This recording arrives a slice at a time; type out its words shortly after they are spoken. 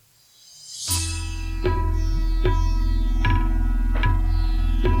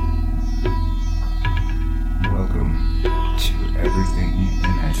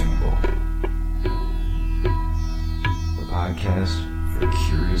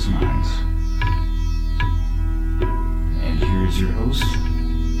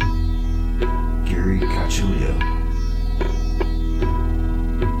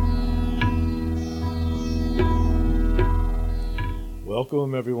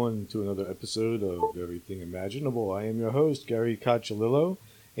Welcome, everyone, to another episode of Everything Imaginable. I am your host, Gary Cacciolillo,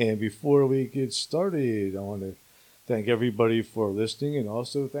 and before we get started, I want to thank everybody for listening and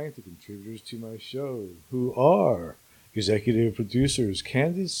also thank the contributors to my show, who are executive producers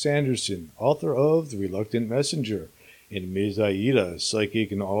Candace Sanderson, author of The Reluctant Messenger, and Ms. Aida,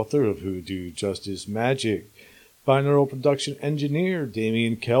 psychic and author of Hoodoo Justice Magic. Binaural production engineer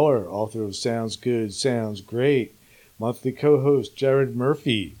Damian Keller, author of Sounds Good, Sounds Great. Monthly co-host Jared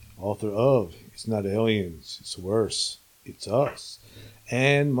Murphy, author of It's Not Aliens, It's Worse, It's Us.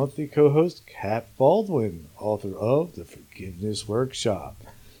 And monthly co-host Kat Baldwin, author of The Forgiveness Workshop.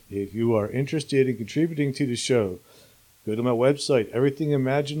 If you are interested in contributing to the show, go to my website,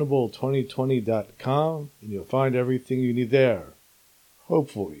 everythingimaginable2020.com, and you'll find everything you need there.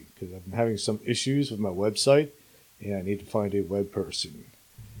 Hopefully, because I've been having some issues with my website, and I need to find a web person.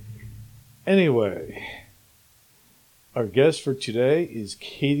 Anyway, our guest for today is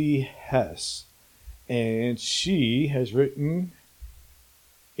Katie Hess, and she has written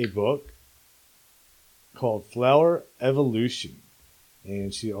a book called Flower Evolution,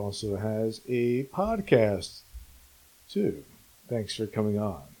 and she also has a podcast too. Thanks for coming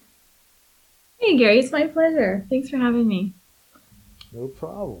on. Hey Gary, it's my pleasure. Thanks for having me. No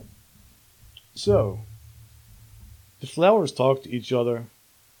problem. So, do flowers talk to each other?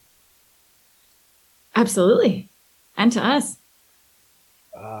 Absolutely. And to us.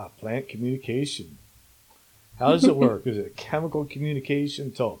 Plant communication. How does it work? Is it chemical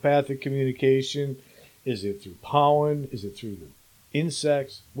communication, telepathic communication? Is it through pollen? Is it through the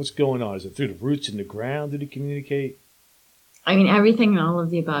insects? What's going on? Is it through the roots in the ground? Did it communicate? I mean, everything and all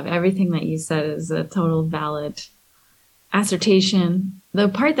of the above. Everything that you said is a total valid assertion. The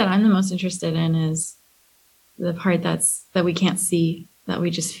part that I'm the most interested in is the part that we can't see, that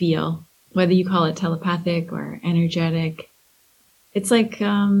we just feel. Whether you call it telepathic or energetic. It's like,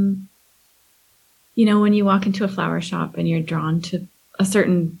 when you walk into a flower shop and you're drawn to a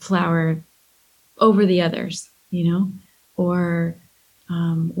certain flower over the others, or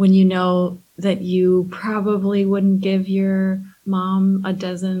when you know that you probably wouldn't give your mom a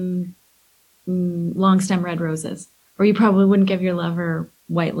dozen long stem red roses, or you probably wouldn't give your lover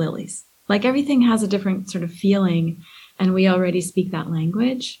white lilies. Like everything has a different sort of feeling, and we already speak that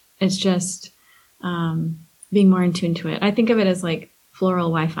language. It's just being more in tune to it. I think of it as like floral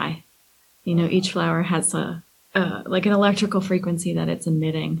Wi-Fi. Each flower has like an electrical frequency that it's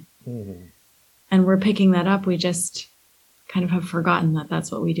emitting. Mm-hmm. And we're picking that up. We just kind of have forgotten that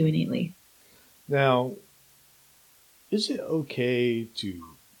that's what we do innately. Now, is it okay to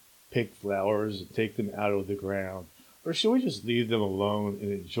pick flowers and take them out of the ground? Or should we just leave them alone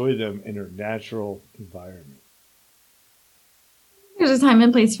and enjoy them in their natural environment? There's a time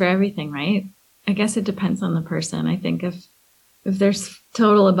and place for everything, right? I guess it depends on the person. I think if there's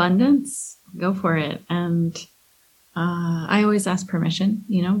total abundance, go for it. And I always ask permission,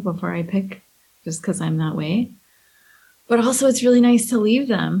 before I pick, just because I'm that way. But also it's really nice to leave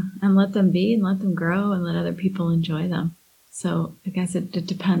them and let them be and let them grow and let other people enjoy them. So I guess it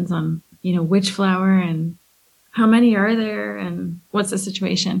depends on, which flower and how many are there and what's the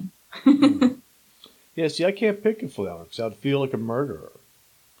situation. Yeah, see, I can't pick a flower because I'd feel like a murderer.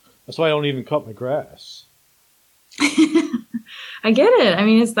 That's why I don't even cut my grass. I get it. I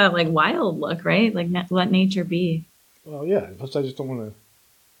mean, it's that like wild look, right? Like let nature be. Well, yeah. Plus, I just don't want to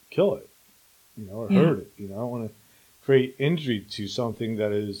kill it, or hurt it. I don't want to create injury to something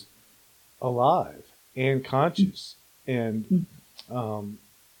that is alive and conscious. And, and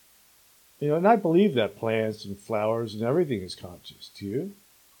I believe that plants and flowers and everything is conscious. Do you?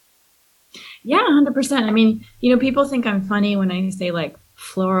 Yeah, 100%. I mean, people think I'm funny when I say like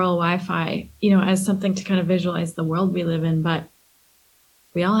floral Wi-Fi, as something to kind of visualize the world we live in, but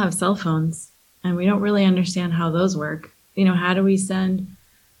we all have cell phones and we don't really understand how those work. How do we send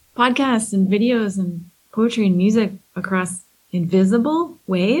podcasts and videos and poetry and music across invisible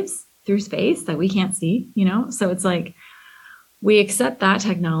waves through space that we can't see, So it's like we accept that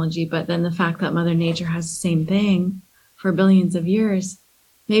technology, but then the fact that Mother Nature has the same thing for billions of years,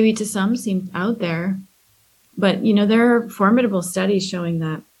 maybe to some seems out there, but there are formidable studies showing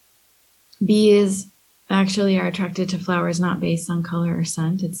that bees actually are attracted to flowers not based on color or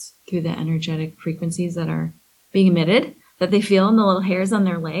scent. It's through the energetic frequencies that are being emitted that they feel in the little hairs on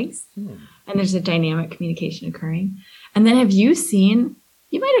their legs. And there's a dynamic communication occurring. And then you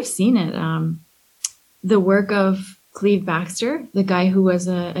might have seen it, the work of Cleve Baxter, the guy who was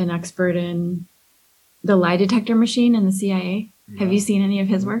an expert in the lie detector machine in the CIA. Yeah. Have you seen any of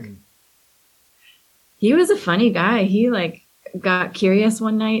his work? He was a funny guy. He got curious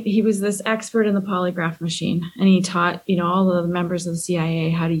one night. He was this expert in the polygraph machine, and he taught, all the members of the CIA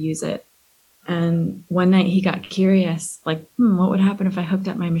how to use it. And one night he got curious, like, what would happen if I hooked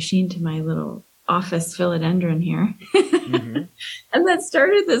up my machine to my little office philodendron here? Mm-hmm. And that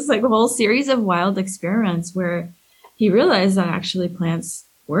started this like whole series of wild experiments where he realized that actually plants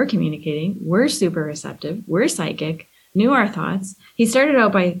were communicating, were super receptive, were psychic, knew our thoughts. He started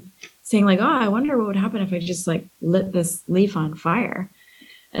out by saying like, I wonder what would happen if I just like lit this leaf on fire.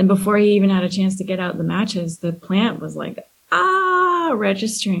 And before he even had a chance to get out the matches, the plant was like,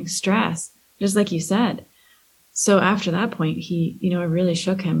 registering stress, just like you said. So after that point, he, it really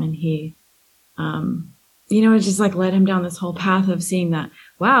shook him, and he, it just like led him down this whole path of seeing that,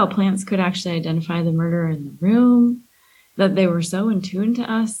 wow, plants could actually identify the murderer in the room, that they were so in tune to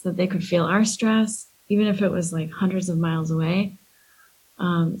us that they could feel our stress, even if it was like hundreds of miles away.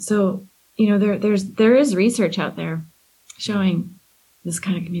 So, there is research out there showing this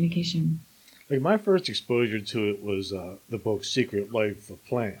kind of communication. Like my first exposure to it was the book Secret Life of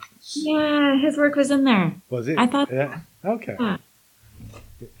Plants. Yeah, his work was in there. Was it? I thought. Yeah. Okay. Yeah.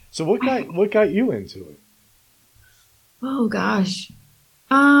 So what got you into it? Oh gosh.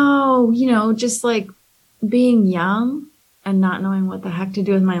 Oh, just like being young and not knowing what the heck to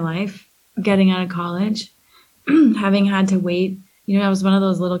do with my life, getting out of college, having had to wait. I was one of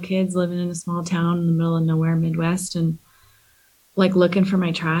those little kids living in a small town in the middle of nowhere, Midwest, and like looking for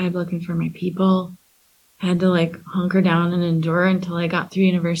my tribe, looking for my people. I had to like hunker down and endure until I got through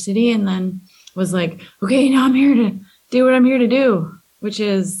university, and then was like, okay, now I'm here to do what I'm here to do, which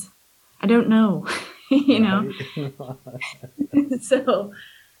is, I don't know, So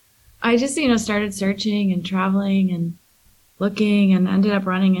I just, started searching and traveling and looking, and ended up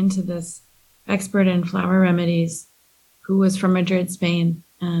running into this expert in flower remedies who was from Madrid, Spain.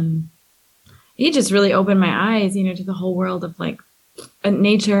 He just really opened my eyes, to the whole world of like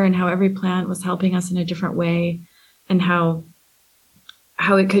nature, and how every plant was helping us in a different way, and how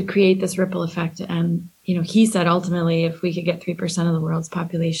it could create this ripple effect. And, he said ultimately, if we could get 3% of the world's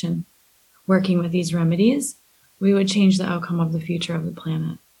population working with these remedies, we would change the outcome of the future of the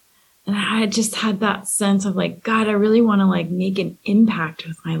planet. And I just had that sense of like, God, I really want to like make an impact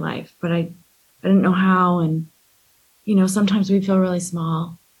with my life, but I didn't know how. And, sometimes we feel really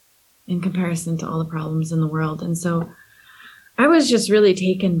small in comparison to all the problems in the world. And so I was just really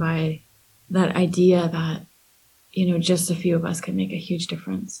taken by that idea that, just a few of us could make a huge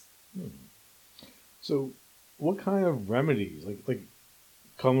difference. So what kind of remedies like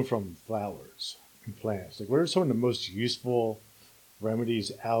come from flowers and plants? Like, what are some of the most useful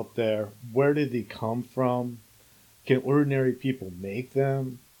remedies out there? Where did they come from? Can ordinary people make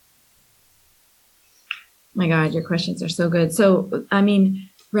them? My God, your questions are so good. So,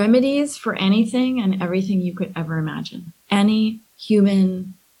 remedies for anything and everything you could ever imagine. Any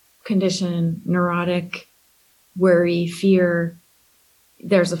human condition, neurotic, worry, fear,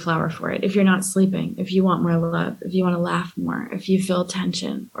 there's a flower for it. If you're not sleeping, if you want more love, if you want to laugh more, if you feel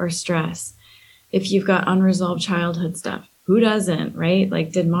tension or stress, if you've got unresolved childhood stuff, who doesn't, right?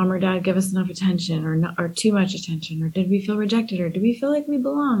 Like, did mom or dad give us enough attention, or not, or too much attention, or did we feel rejected, or do we feel like we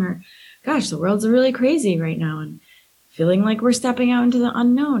belong, or gosh, the world's really crazy right now, and feeling like we're stepping out into the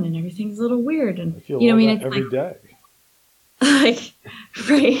unknown, and everything's a little weird. And I feel that every day. Like,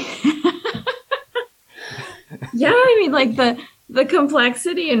 right. Yeah, like the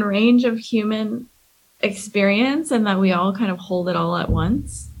complexity and range of human experience, and that we all kind of hold it all at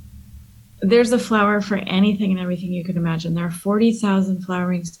once. There's a flower for anything and everything you can imagine. There are 40,000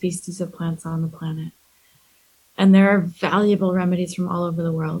 flowering species of plants on the planet. And there are valuable remedies from all over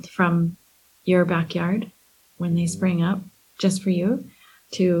the world, from your backyard when they spring up just for you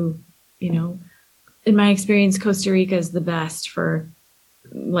to, in my experience, Costa Rica is the best for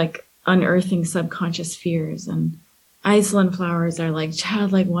like unearthing subconscious fears. And Iceland flowers are like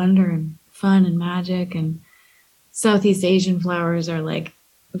childlike wonder and fun and magic. And Southeast Asian flowers are like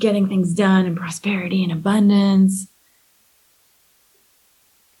getting things done and prosperity and abundance.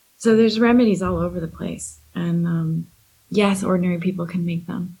 So there's remedies all over the place. And yes, ordinary people can make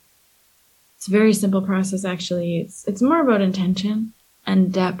them. It's a very simple process, actually. It's more about intention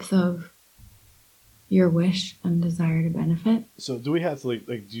and depth of your wish and desire to benefit. So do we have to like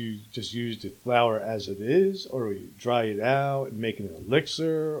do you just use the flower as it is, or we dry it out and make it an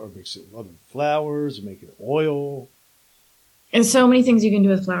elixir, or mix it with other flowers and make it oil? And so many things you can do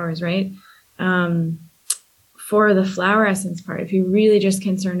with flowers, right? For the flower essence part, if you're really just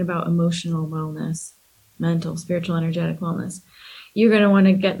concerned about emotional wellness, mental, spiritual, energetic wellness, you're going to want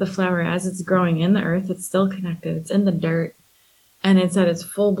to get the flower as it's growing in the earth. It's still connected. It's in the dirt, and it's at its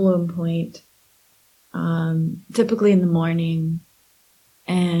full bloom point. typically in the morning,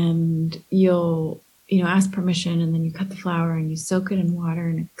 and you'll, ask permission, and then you cut the flower and you soak it in water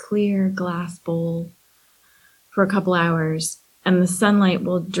in a clear glass bowl for a couple hours. And the sunlight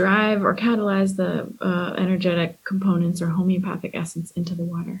will drive or catalyze the energetic components or homeopathic essence into the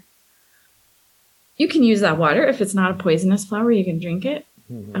water. You can use that water. If it's not a poisonous flower, you can drink it.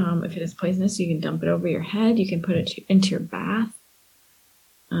 Mm-hmm. If it is poisonous, you can dump it over your head. You can put it into your bath.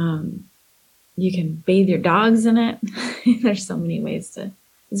 You can bathe your dogs in it. There's so many ways to.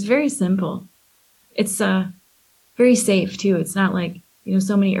 It's very simple. It's very safe too. It's not like,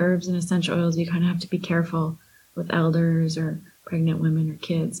 so many herbs and essential oils. You kind of have to be careful with elders or pregnant women or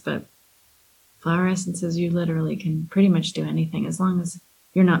kids. But flower essences, you literally can pretty much do anything as long as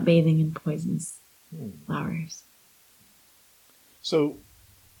you're not bathing in poisonous flowers. So,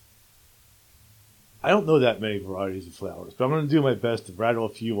 I don't know that many varieties of flowers, but I'm going to do my best to rattle a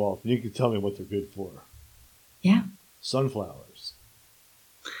few off, and you can tell me what they're good for. Yeah. Sunflowers.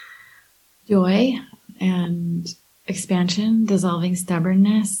 Joy and expansion, dissolving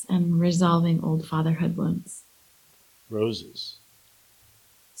stubbornness, and resolving old fatherhood wounds. Roses.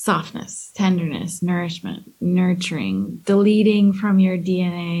 Softness, tenderness, nourishment, nurturing, deleting from your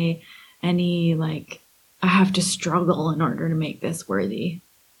DNA any I have to struggle in order to make this worthy.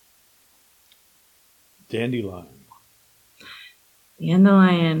 Dandelion.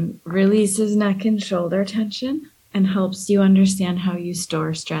 Dandelion releases neck and shoulder tension and helps you understand how you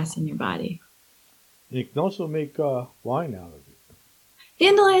store stress in your body. And you can also make wine out of it.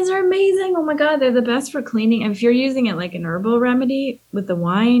 Dandelions are amazing. Oh my God, they're the best for cleaning. If you're using it like an herbal remedy with the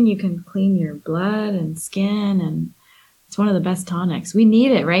wine, you can clean your blood and skin, and it's one of the best tonics. We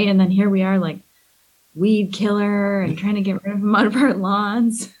need it, right? And then here we are weed killer and trying to get rid of them out of our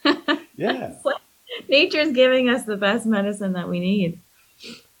lawns. Yeah. Nature's giving us the best medicine that we need.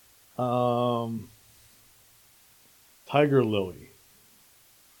 Tiger lily.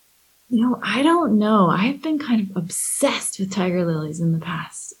 I don't know. I've been kind of obsessed with tiger lilies in the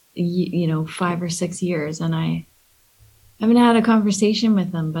past, 5 or 6 years, and I haven't had a conversation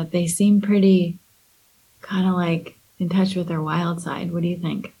with them, but they seem pretty kind of in touch with their wild side. What do you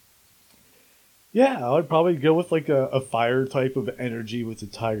think? Yeah, I would probably go with a fire type of energy with the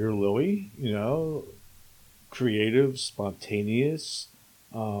tiger lily, creative, spontaneous,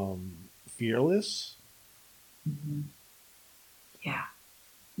 fearless. Mm-hmm. Yeah.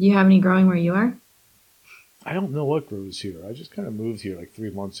 You have any growing where you are? I don't know what grows here. I just kind of moved here 3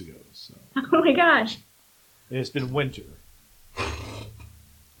 months ago. So. Oh my gosh. And it's been winter.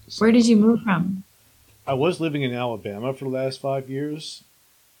 So, where did you move from? I was living in Alabama for the last 5 years.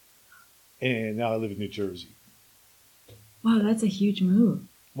 And now I live in New Jersey. Wow, that's a huge move.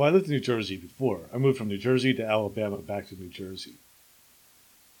 Well, I lived in New Jersey before. I moved from New Jersey to Alabama, back to New Jersey.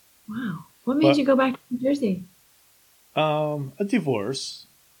 Wow. What made you go back to New Jersey? A divorce.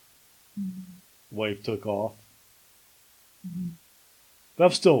 Mm-hmm. Wife took off. Mm-hmm.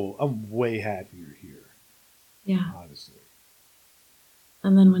 But I'm way happier here. Yeah. Honestly.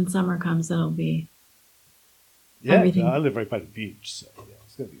 And then when summer comes, it'll be everything. I live right by the beach, so yeah,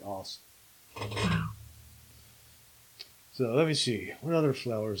 it's going to be awesome. Wow. So let me see. What other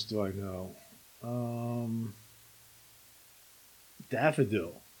flowers do I know?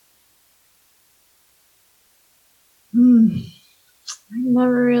 Daffodil. I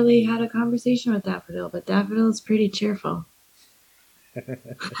never really had a conversation with daffodil, but daffodil is pretty cheerful.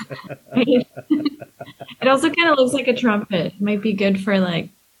 It also kind of looks like a trumpet. It might be good for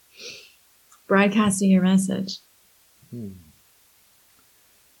broadcasting your message.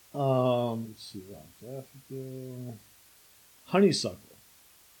 Let's see. Daffodil. Honeysuckle.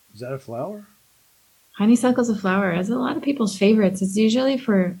 Is that a flower? Honeysuckle's a flower. It's a lot of people's favorites. It's usually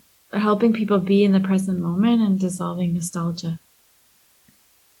for helping people be in the present moment and dissolving nostalgia.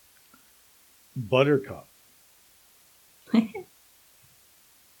 Buttercup.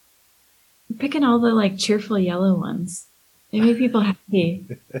 Picking all the cheerful yellow ones. They make people happy.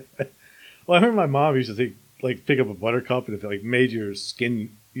 Well, I heard my mom used to think pick up a buttercup, and if it made your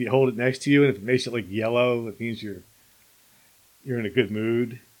skin, you hold it next to you, and if it makes it yellow, it means you're in a good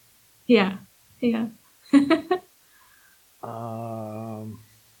mood. Yeah. Yeah.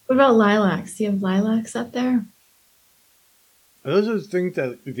 What about lilacs? Do you have lilacs up there? Those are the things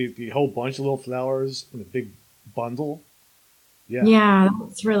that the whole bunch of little flowers in a big bundle. Yeah. Yeah,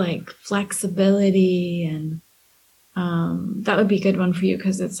 it's for flexibility, and that would be a good one for you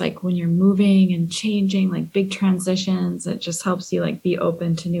because it's when you're moving and changing, big transitions. It just helps you be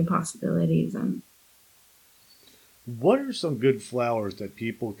open to new possibilities. And what are some good flowers that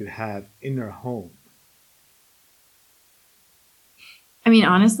people could have in their home? I mean,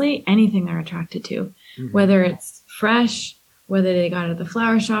 honestly, anything they're attracted to. whether it's fresh, whether they got it at the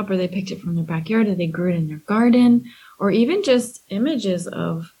flower shop or they picked it from their backyard or they grew it in their garden, or even just images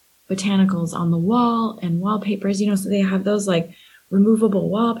of botanicals on the wall and wallpapers, so they have those like removable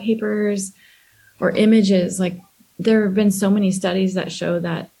wallpapers or images. Like there have been so many studies that show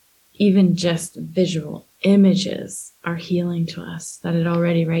that even just visual images are healing to us, that it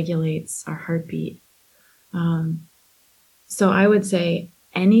already regulates our heartbeat. So I would say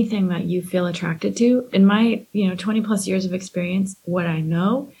anything that you feel attracted to. In my 20 plus years of experience, what I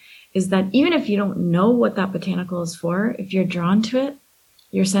know is that even if you don't know what that botanical is for, if you're drawn to it,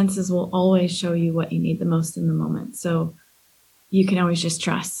 your senses will always show you what you need the most in the moment. So you can always just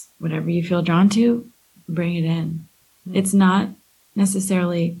trust whatever you feel drawn to, bring it in. It's not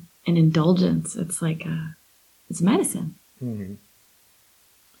necessarily an indulgence. It's like it's medicine. I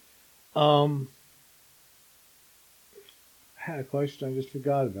had a question, I just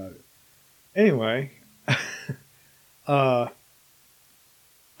forgot about it. Anyway, oh,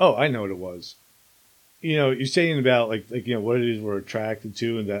 I know what it was. You're saying about like what it is we're attracted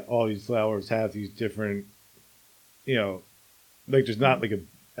to, and that all these flowers have these different, like there's not like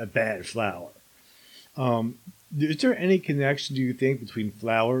a bad flower. Is there any connection, do you think, between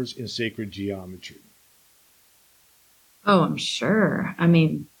flowers and sacred geometry? Oh, I'm sure. I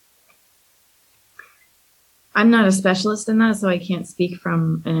mean, I'm not a specialist in that, so I can't speak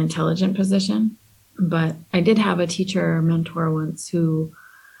from an intelligent position. But I did have a teacher or mentor once who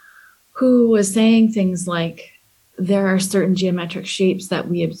was saying things like there are certain geometric shapes that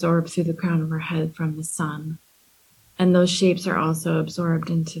we absorb through the crown of our head from the sun. And those shapes are also absorbed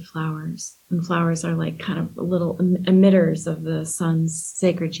into flowers. And flowers are like kind of little emitters of the sun's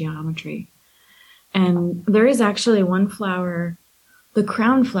sacred geometry. And there is actually one flower, the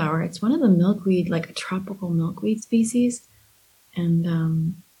crown flower. It's one of the milkweed, like a tropical milkweed species.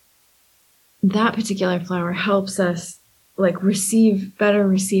 And that particular flower helps us like better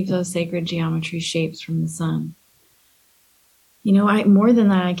receive those sacred geometry shapes from the sun. More than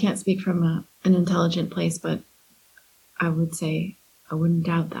that, I can't speak from an intelligent place, but I would say I wouldn't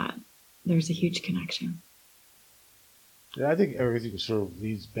doubt that there's a huge connection. Yeah, I think everything sort of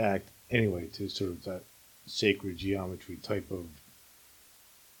leads back anyway to sort of that sacred geometry type of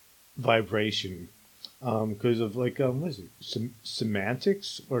vibration, because of like what is it,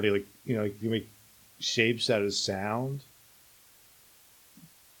 semantics, or they like like you make shapes out of sound.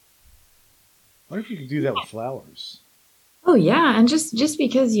 I wonder if you could do that with flowers. Oh yeah, and just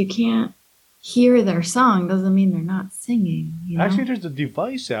because you can't hear their song doesn't mean they're not singing. Actually, there's a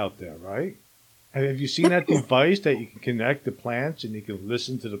device out there, right? Have you seen that device that you can connect the plants and you can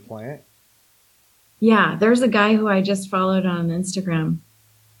listen to the plant? Yeah, there's a guy who I just followed on Instagram.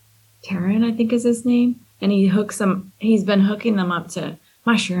 Taryn, I think is his name. And he's been hooking them up to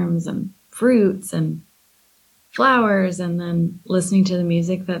mushrooms and fruits and flowers, and then listening to the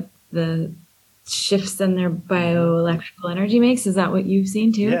music that the shifts in their bioelectrical energy makes. Is that what you've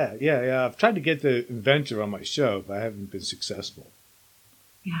seen too? Yeah. I've tried to get the inventor on my show, but I haven't been successful.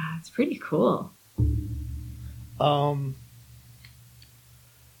 Yeah, it's pretty cool.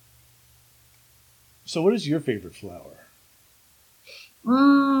 So what is your favorite flower?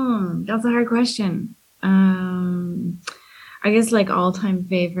 That's a hard question. I guess like all-time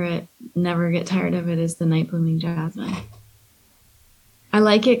favorite, never get tired of it, is the night blooming jasmine. I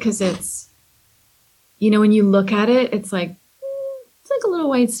like it because it's, when you look at it, it's like a little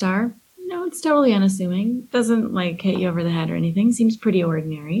white star. It's totally unassuming. Doesn't like hit you over the head or anything. Seems pretty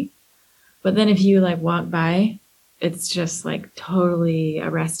ordinary. But then if you like walk by, it's just like totally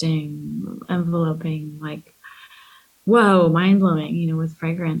arresting, enveloping, like, whoa, mind blowing, with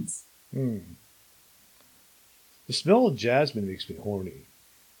fragrance. The smell of jasmine makes me horny.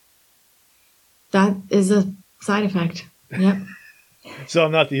 That is a side effect. Yep. So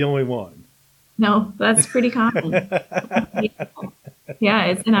I'm not the only one. No, that's pretty common. Yeah,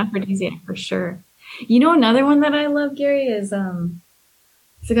 it's an aphrodisiac for sure. Another one that I love, Gary, is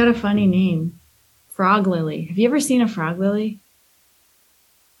it's got a funny name. Frog lily. Have you ever seen a frog lily?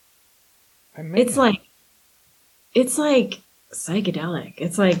 It's like psychedelic.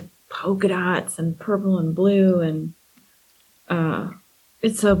 It's like polka dots and purple and blue, and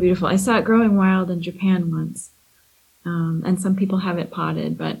it's so beautiful. I saw it growing wild in Japan once, and some people have it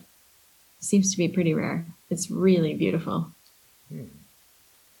potted, but it seems to be pretty rare. It's really beautiful.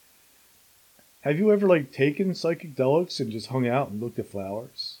 Have you ever like taken psychedelics and just hung out and looked at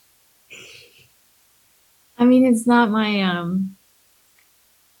flowers? I mean, it's not my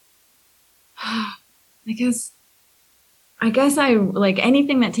I guess I like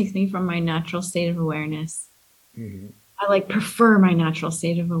anything that takes me from my natural state of awareness. I like prefer my natural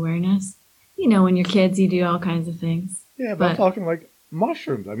state of awareness. when you're kids, you do all kinds of things. Yeah, but I'm But talking like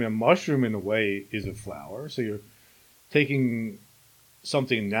mushrooms. I mean, a mushroom in a way is a flower, so you're taking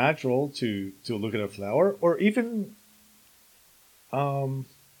something natural to look at a flower, or even um,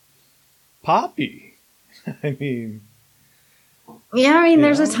 poppy. I mean, yeah, I mean, you know,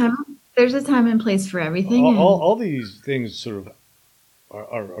 there's a time and place for everything, and all these things sort of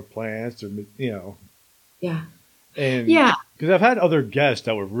are plants, or yeah, and yeah, because I've had other guests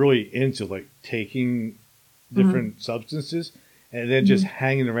that were really into like taking mhm, different substances and then just mhm,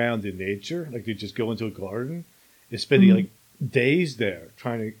 hanging around in nature, like they just go into a garden and spending mhm, like days there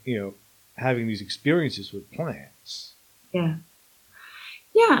trying to having these experiences with plants. yeah,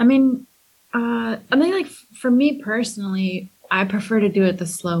 yeah. I mean, like for me personally, I prefer to do it the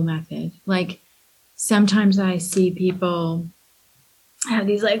slow method. Like sometimes I see people have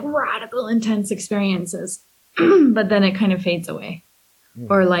these like radical, intense experiences, but then it kind of fades away,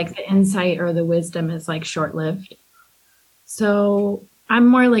 or Hmm. like the insight or the wisdom is like short lived. So I'm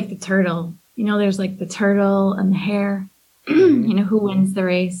more like the turtle. There's like the turtle and the hare. Hmm. Who wins the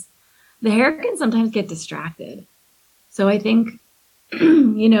race? The hare can sometimes get distracted. So I think,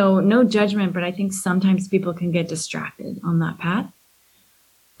 no judgment, but I think sometimes people can get distracted on that path.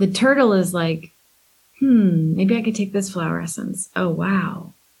 The turtle is like, maybe I could take this flower essence. Oh,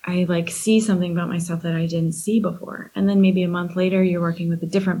 wow. I like see something about myself that I didn't see before. And then maybe a month later, you're working with a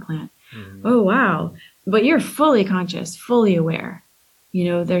different plant. Hmm. Oh, wow. But you're fully conscious, fully aware.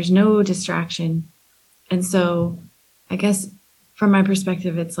 There's no distraction. And so I guess from my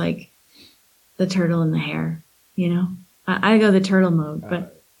perspective, it's like the turtle and the hare, you know? I go the turtle mode, Uh,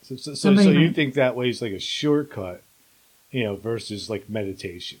 but so somebody you might. think that way is like a shortcut, versus like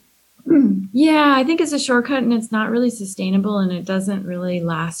meditation. Yeah, I think it's a shortcut and it's not really sustainable and it doesn't really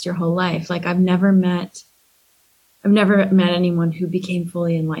last your whole life. Like I've never met anyone who became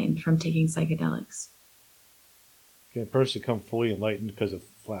fully enlightened from taking psychedelics. Can a person come fully enlightened because of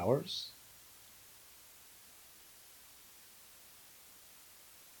flowers?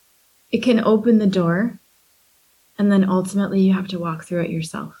 It can open the door and then ultimately you have to walk through it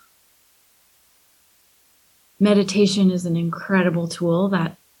yourself. Meditation is an incredible tool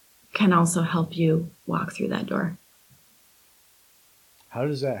that can also help you walk through that door. How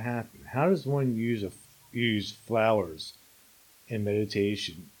does that happen? How does one use flowers in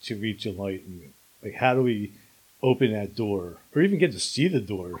meditation to reach enlightenment? Like, how do we open that door, or even get to see the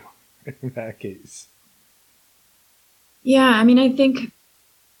door in that case? Yeah, I mean, I think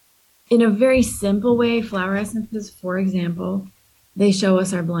in a very simple way, flower essences, for example, they show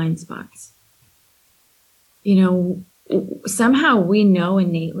us our blind spots. You Somehow we know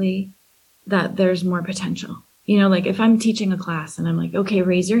innately that there's more potential. Like if I'm teaching a class and I'm like, okay,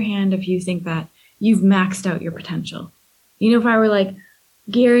 raise your hand if you think that you've maxed out your potential. If I were like,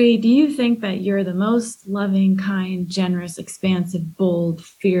 Gary, do you think that you're the most loving, kind, generous, expansive, bold,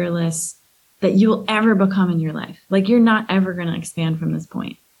 fearless that you will ever become in your life? Like you're not ever going to expand from this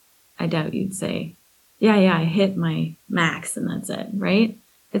point. I doubt you'd say, yeah, I hit my max and that's it, right?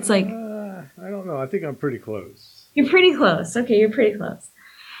 It's like, I don't know. I think I'm pretty close. you're pretty close. Okay, you're pretty close.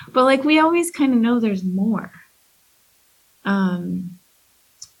 But like we always kind of know there's more. Um,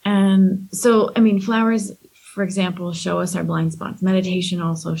 and so, I mean, flowers, for example, show us our blind spots. Meditation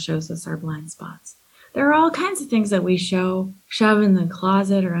also shows us our blind spots. There are all kinds of things that we shove in the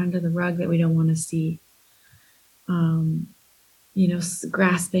closet or under the rug that we don't want to see. Um,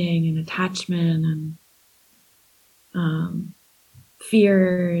 Grasping and attachment and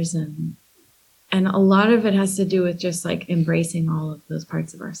fears and a lot of it has to do with just like embracing all of those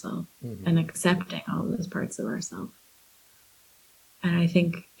parts of ourselves and Hmm. accepting all of those parts of ourselves. And I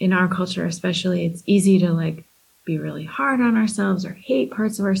think in our culture, especially, it's easy to like be really hard on ourselves or hate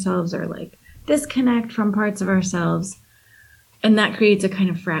parts of ourselves or like disconnect from parts of ourselves. And that creates a kind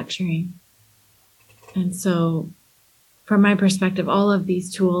of fracturing. And so, from my perspective, all of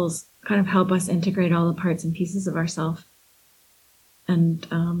these tools kind of help us integrate all the parts and pieces of ourselves and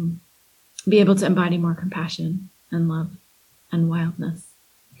be able to embody more compassion and love and wildness.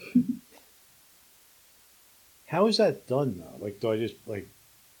 How is that done though? Like, do I just like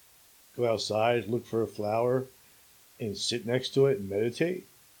go outside, look for a flower, and sit next to it and meditate?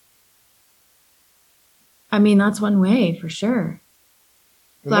 I mean, that's one way for sure.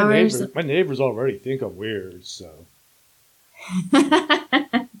 And my Flowers. neighbors already think I'm weird, so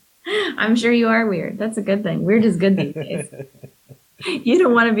I'm sure you are weird. That's a good thing. Weird is good these days. You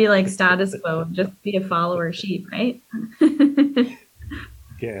don't want to be like status quo, just be a follower sheep, right?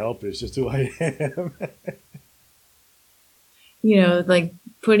 can't help it. It's just who I am. Like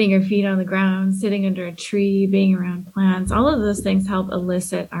putting your feet on the ground, sitting under a tree, being around plants, all of those things help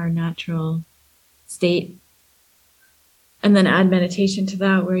elicit our natural state. And then add meditation to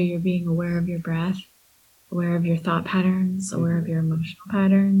that, where you're being aware of your breath, aware of your thought patterns, aware of your emotional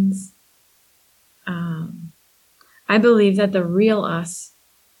patterns. I believe that the real us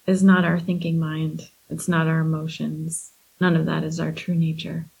is not our thinking mind. It's not our emotions. None of that is our true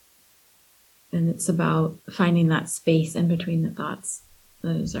nature. And it's about finding that space in between the thoughts.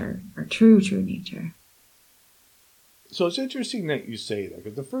 That is our true nature. So it's interesting that you say that,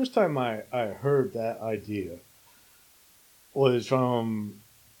 because the first time I heard that idea was from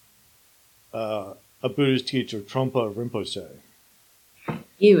a Buddhist teacher, Trungpa Rinpoche.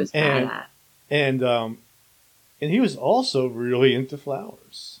 He was bad at. And he was also really into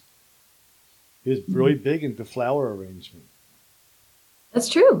flowers. He was really big into flower arrangement. That's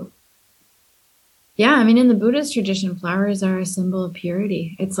true. Yeah, I mean, in the Buddhist tradition, flowers are a symbol of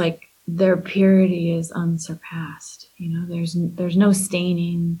purity. It's like their purity is unsurpassed. You know, there's no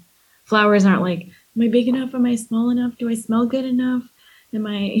staining. Flowers aren't like, am I big enough? Am I small enough? Do I smell good enough? Am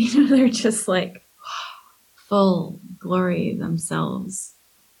I, you know, they're just like full glory themselves.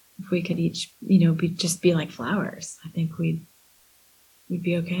 If we could each, you know, be like flowers, I think we'd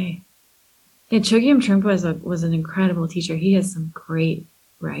be okay. Yeah, Chogyam Trungpa was an incredible teacher. He has some great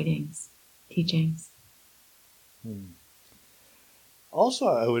teachings. Also,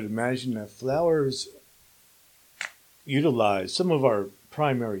 I would imagine that flowers utilize some of our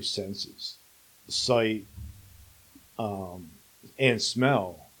primary senses, sight, and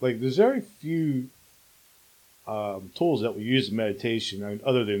smell. Like, there's very few tools that we use in meditation,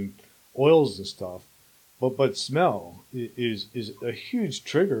 other than oils and stuff, but smell is a huge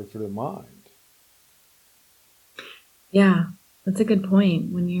trigger for the mind. Yeah, that's a good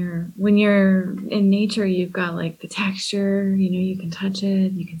point. When you're in nature, you've got like the texture. You know, you can touch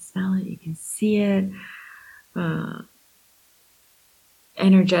it, you can smell it, you can see it.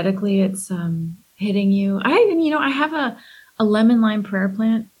 Energetically, it's hitting you. I have a lemon lime prayer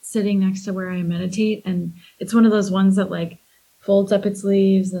plant sitting next to where I meditate, and it's one of those ones that like folds up its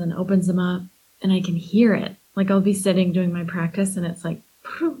leaves and then opens them up, and I can hear it. Like, I'll be sitting doing my practice, and it's like,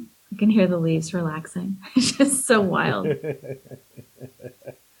 I can hear the leaves relaxing. It's just so wild.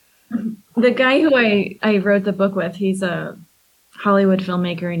 The guy who I wrote the book with, he's a Hollywood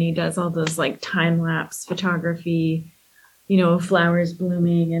filmmaker, and he does all those like time-lapse photography, you know, flowers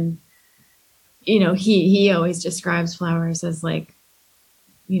blooming. And, you know, he always describes flowers as like,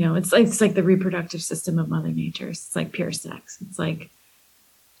 you know, it's like the reproductive system of Mother Nature. It's like pure sex. It's like,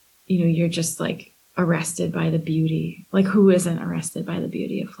 you know, you're just like arrested by the beauty. Like, who isn't arrested by the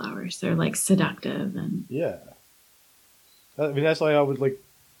beauty of flowers? They're like seductive. And yeah, I mean, that's why I would like,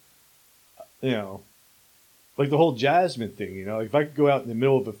 you know, like the whole jasmine thing. You know, like if I could go out in the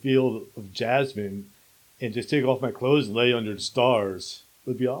middle of a field of jasmine and just take off my clothes and lay under the stars, it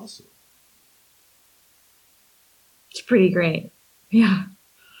would be awesome. It's pretty great. Yeah.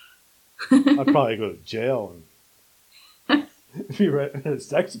 I'd probably go to jail and be a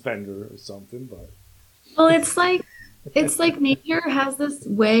sex offender or something, but well, it's like nature has this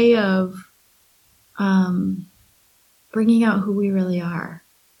way of bringing out who we really are.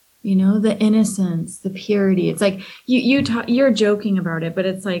 You know, the innocence, the purity. It's like you're joking about it, but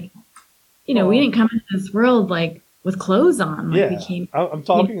it's like, you know, we didn't come into this world like with clothes on. Like, yeah, I'm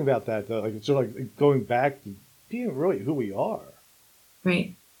talking about that though. Like, it's sort of like going back to being really who we are.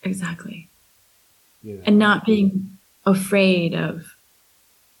 Right. Exactly. You know? And not being afraid of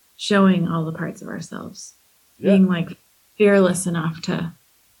showing all the parts of ourselves. Yeah. Being like fearless enough to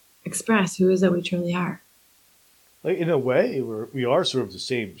express who is it we truly are. Like, in a way, we are sort of the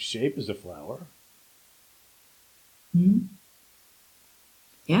same shape as a flower. Mm-hmm.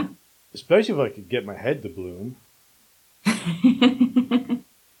 Yeah. Especially if I could get my head to bloom.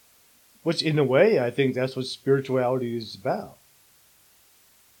 Which, in a way, I think that's what spirituality is about.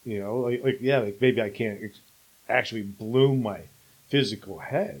 You know, like maybe I can't actually bloom my physical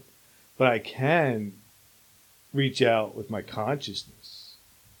head, but I can reach out with my consciousness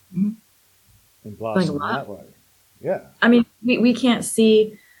and blossom that way. Yeah. I mean, we can't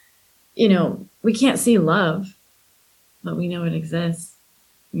see, you know, we can't see love, but we know it exists.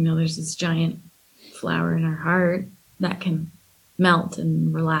 You know, there's this giant flower in our heart that can melt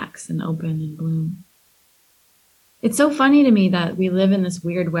and relax and open and bloom. It's so funny to me that we live in this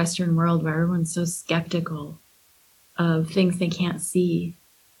weird Western world where everyone's so skeptical of things they can't see,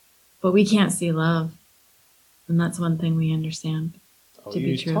 but we can't see love. And that's one thing we understand to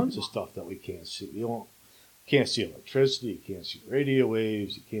be true. There's tons of stuff that we can't see. You can't see electricity, you can't see radio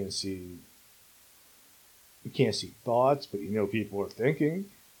waves, you can't see thoughts, but you know people are thinking.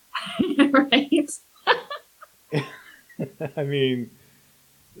 Right. I mean,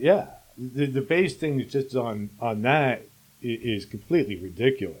 yeah. the base thing just on that is completely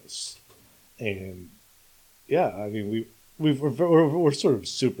ridiculous. And yeah, I mean, we're sort of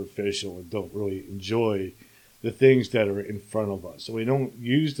superficial and don't really enjoy the things that are in front of us. So we don't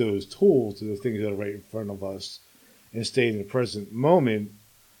use those tools to the things that are right in front of us and stay in the present moment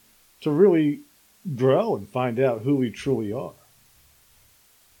to really grow and find out who we truly are.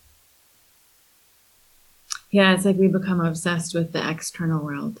 Yeah, it's like we become obsessed with the external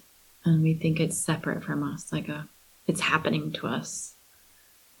world and we think it's separate from us, it's happening to us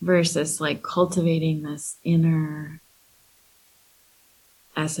versus like cultivating this inner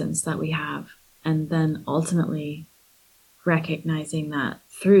essence that we have. And then ultimately recognizing that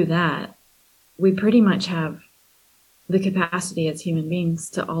through that, we pretty much have the capacity as human beings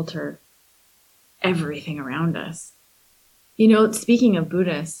to alter everything around us. You know, speaking of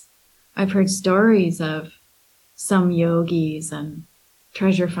Buddhists, I've heard stories of some yogis and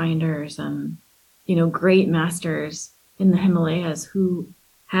treasure finders and, you know, great masters in the Himalayas who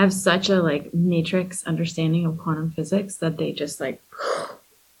have such a like matrix understanding of quantum physics that they just like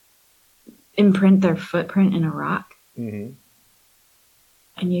imprint their footprint in a rock. Mm-hmm.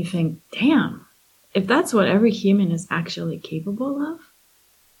 And you think, damn, if that's what every human is actually capable of,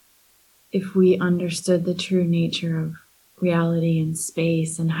 if we understood the true nature of reality and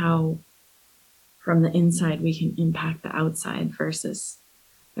space and how from the inside we can impact the outside versus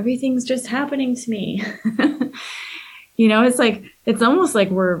everything's just happening to me. You know, it's almost like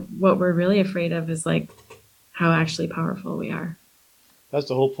what we're really afraid of is like how actually powerful we are. That's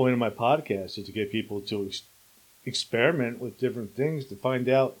the whole point of my podcast, is to get people to experiment with different things to find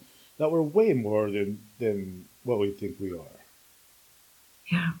out that we're way more than what we think we are.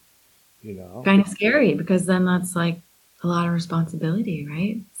 Yeah. You know? Kind of scary because then that's like a lot of responsibility,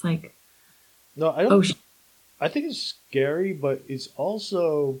 right? It's like, no, I don't. I think it's scary, but it's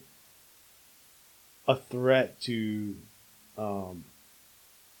also a threat to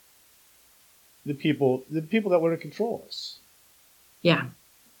the people that want to control us. Yeah,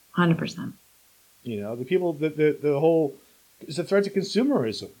 100%. You know, the people that the whole, it's a threat to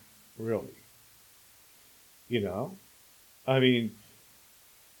consumerism, really. You know, I mean,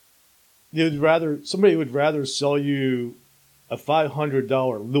 somebody would rather sell you a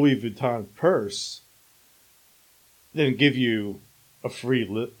 $500 Louis Vuitton purse than give you a free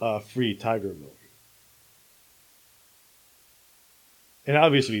Tiger Lily. And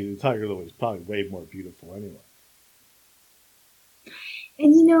obviously, the Tiger Lily is probably way more beautiful anyway.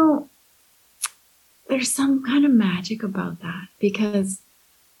 And you know, there's some kind of magic about that because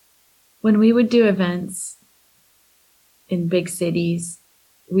when we would do events in big cities,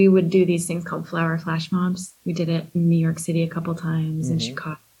 we would do these things called flower flash mobs. We did it in New York City a couple times, in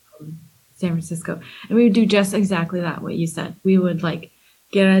Chicago, San Francisco. And we would do just exactly that, what you said. We would like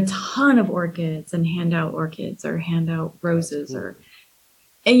get a ton of orchids and hand out orchids or hand out roses or,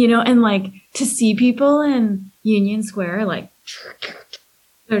 and, you know, and like to see people in Union Square, like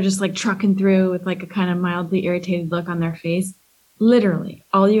they're just like trucking through with like a kind of mildly irritated look on their face. Literally,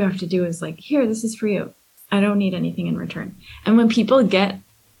 all you have to do is like, here, this is for you. I don't need anything in return. And when people get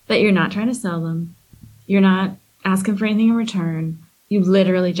that you're not trying to sell them, you're not asking for anything in return, you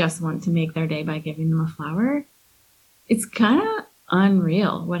literally just want to make their day by giving them a flower, it's kind of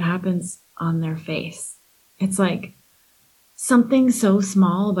unreal what happens on their face. It's like something so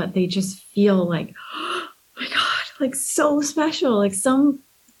small, but they just feel like, oh my God, like so special, like some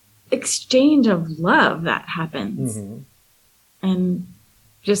exchange of love that happens. And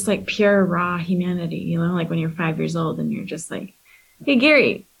just like pure raw humanity, you know, like when you're 5 years old and you're just like, hey,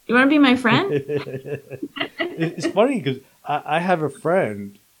 Gary, you want to be my friend? It's funny because I have a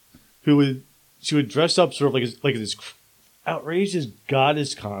friend she would dress up sort of like this outrageous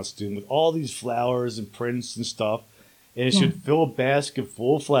goddess costume with all these flowers and prints and stuff. And she would fill a basket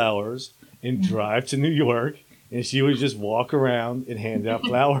full of flowers and drive to New York. And she would just walk around and hand out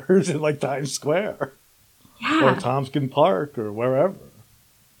flowers in like Times Square or Tompkins Park or wherever.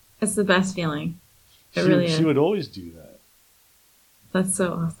 It's the best feeling. It really is. She would always do that. That's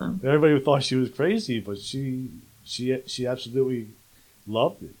so awesome. Everybody thought she was crazy, but she absolutely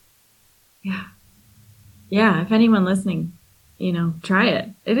loved it. Yeah. Yeah. If anyone listening, you know, try it.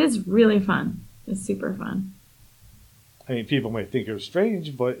 It is really fun. It's super fun. I mean, people might think you're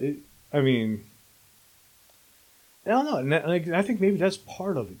strange, but I don't know. And I think maybe that's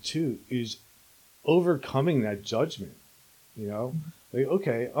part of it too, is overcoming that judgment. You know, like,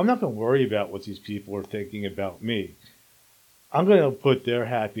 okay, I'm not going to worry about what these people are thinking about me. I'm going to put their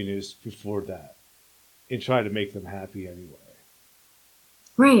happiness before that and try to make them happy anyway.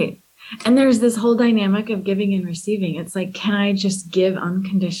 Right. And there's this whole dynamic of giving and receiving. It's like, can I just give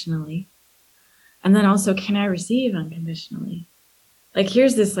unconditionally? And then also, can I receive unconditionally? Like,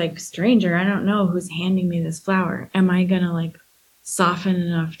 here's this like stranger, I don't know, who's handing me this flower. Am I gonna like soften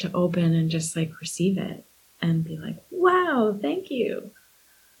enough to open and just like receive it and be like, wow, thank you.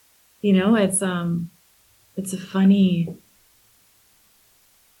 You know, it's a funny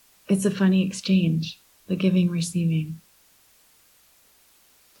exchange, the giving, receiving.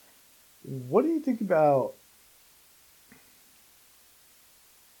 What do you think about?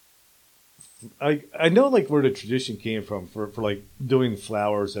 I know like where the tradition came from for like doing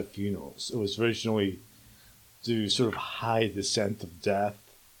flowers at funerals. It was originally to sort of hide the scent of death,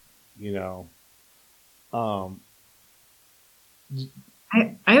 you know. Um,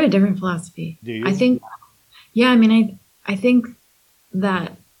 I have a different philosophy. do you? I think, yeah, I mean, I think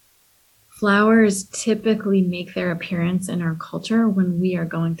that flowers typically make their appearance in our culture when we are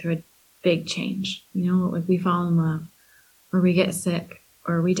going through a big change. You know, like we fall in love, or we get sick,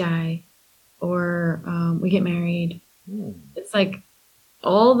 or we die, or we get married. It's like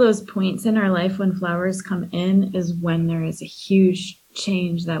all those points in our life when flowers come in is when there is a huge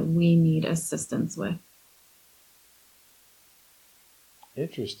change that we need assistance with.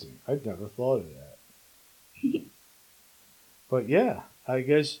 Interesting. I'd never thought of that. But yeah, I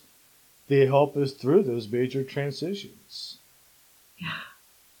guess they help us through those major transitions. Yeah.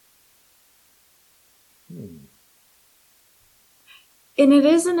 Hmm. And it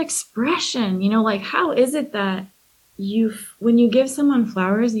is an expression, you know, like how is it that when you give someone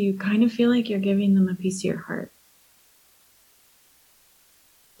flowers, you kind of feel like you're giving them a piece of your heart?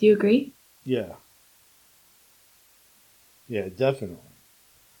 Do you agree? Yeah. Yeah, definitely.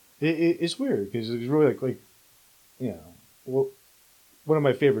 It's weird because it's really like you know, well, one of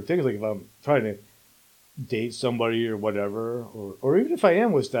my favorite things, like if I'm trying to date somebody or whatever, or even if I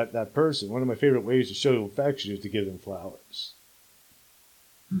am with that person, one of my favorite ways to show affection is to give them flowers.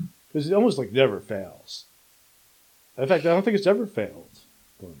 Because it almost like never fails. In fact, I don't think it's ever failed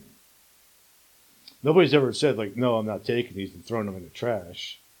for me. Nobody's ever said like, "No, I'm not taking these," and thrown them in the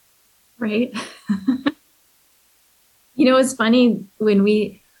trash. Right. You know, it's funny when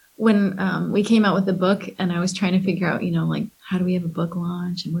we came out with the book and I was trying to figure out, you know, like how do we have a book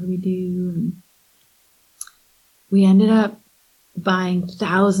launch and what do we do? And we ended up buying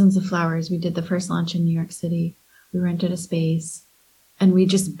thousands of flowers. We did the first launch in New York City. We rented a space and we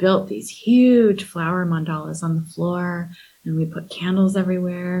just built these huge flower mandalas on the floor and we put candles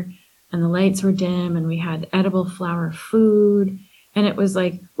everywhere and the lights were dim and we had edible flower food. And it was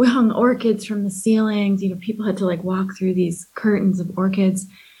like, we hung orchids from the ceilings. You know, people had to like walk through these curtains of orchids.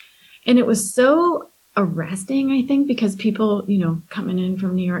 And it was so arresting, I think, because people, you know, coming in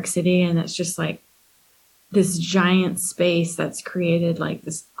from New York City and it's just like this giant space that's created like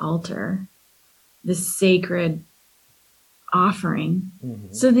this altar, this sacred offering,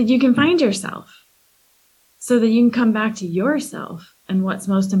 so that you can find yourself, so that you can come back to yourself and what's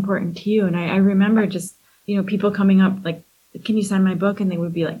most important to you. And I remember just, you know, people coming up like, can you sign my book? And they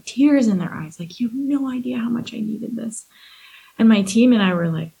would be like tears in their eyes. Like, you have no idea how much I needed this. And my team and I were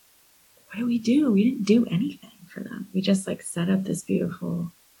like, what do? We didn't do anything for them. We just like set up this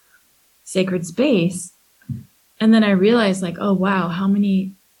beautiful sacred space. And then I realized like, oh, wow, how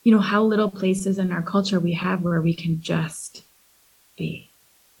many, you know, how little places in our culture we have where we can just be.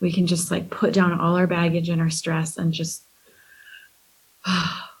 We can just like put down all our baggage and our stress and just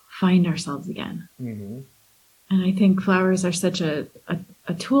find ourselves again. Mm-hmm. And I think flowers are such a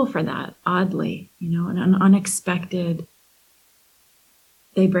tool for that, oddly, you know, an unexpected,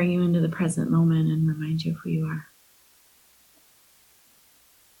 they bring you into the present moment and remind you of who you are.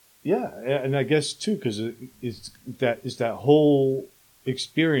 Yeah, and I guess too, because it's that whole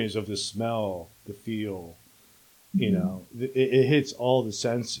experience of the smell, the feel, you know, it hits all the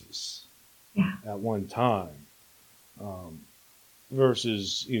senses at one time,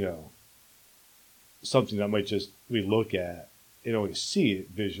 versus, you know, something that might just we look at and only see it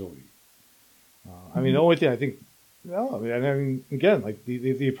visually. I mean, the only thing I think, no, I mean, again, like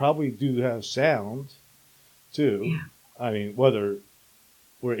they probably do have sound too. Yeah. I mean, whether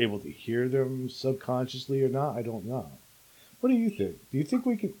we're able to hear them subconsciously or not, I don't know. What do you think? Do you think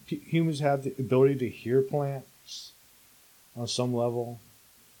humans have the ability to hear plants on some level?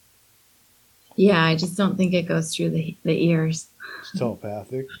 Yeah, I just don't think it goes through the ears. It's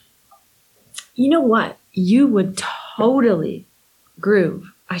telepathic. You know what? You would totally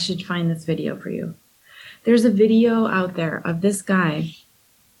groove. I should find this video for you. There's a video out there of this guy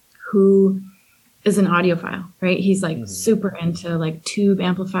who is an audiophile, right? He's like super into like tube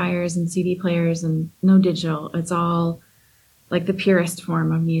amplifiers and CD players and no digital. It's all like the purest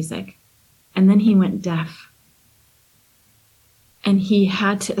form of music. and then he went deaf. And he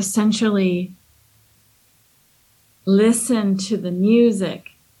had to essentially listen to the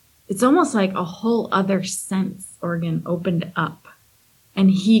music. It's almost like a whole other sense organ opened up.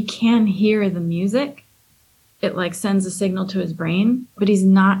 And he can hear the music. It like sends a signal to his brain, but he's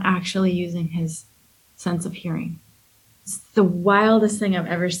not actually using his sense of hearing. It's the wildest thing I've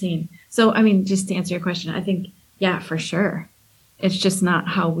ever seen. So, I mean, just to answer your question, I think, yeah, for sure. It's just not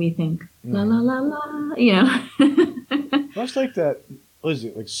how we think. La, la, la, la, you know. Much like that, what is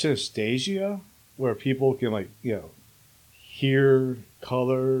it, like synesthesia, where people can, like, you know, hear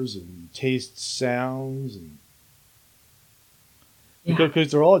colors and taste sounds, and because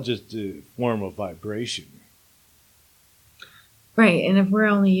they're all just a form of vibration. Right. And if we're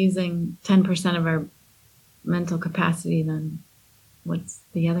only using 10% of our mental capacity, then what's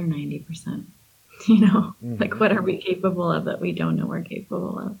the other 90%? You know, like what are we capable of that we don't know we're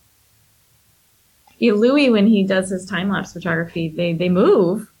capable of? You know, Louis, when he does his time-lapse photography, they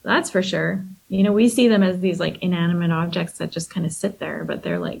move, that's for sure. You know, we see them as these like inanimate objects that just kind of sit there, but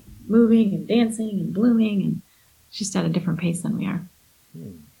they're like moving and dancing and blooming, and just at a different pace than we are.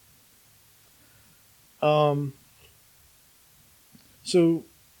 So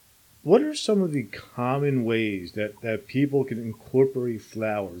what are some of the common ways that people can incorporate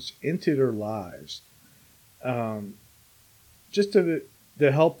flowers into their lives, just to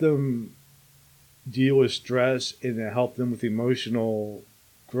help them deal with stress and to help them with emotional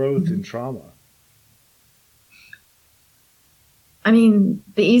growth and trauma? I mean,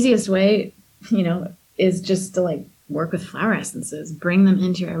 the easiest way, you know, is just to like work with flower essences, bring them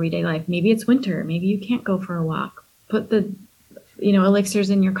into your everyday life. Maybe it's winter. Maybe you can't go for a walk. Put the, you know,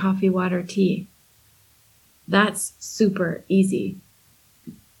 elixirs in your coffee, water, tea. That's super easy.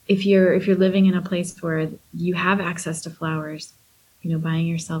 If you're living in a place where you have access to flowers, you know, buying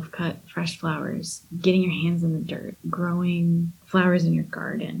yourself cut fresh flowers, getting your hands in the dirt, growing flowers in your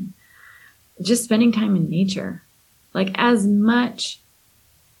garden, just spending time in nature, like as much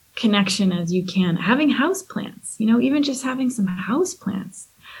connection as you can. Having house plants, you know, even just having some house plants.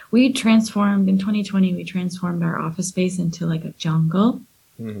 We transformed in 2020, we transformed our office space into like a jungle.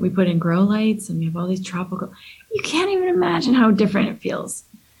 We put in grow lights and we have all these tropical, you can't even imagine how different it feels.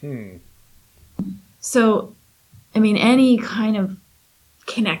 So, I mean, any kind of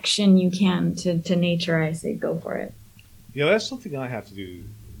connection you can to nature, I say go for it. You know, that's something I have to do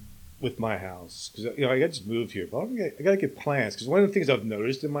with my house, because, you know, I just moved here, but I got to get plants, because one of the things I've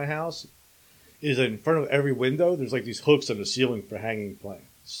noticed in my house is that in front of every window, there's like these hooks on the ceiling for hanging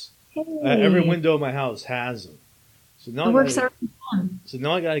plants. Hey. Every window in my house has them. So now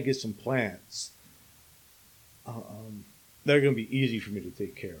I got to get some plants that are going to be easy for me to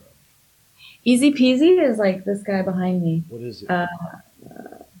take care of. Easy peasy is like this guy behind me. What is it?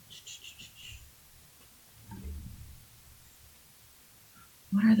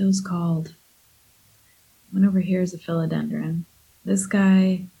 What are those called? One over here is a philodendron. This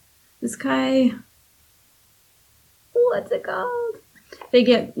guy, what's it called? They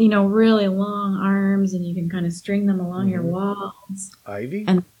get, you know, really long arms and you can kind of string them along your walls. Ivy?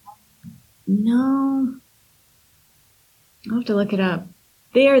 And no, I'll have to look it up.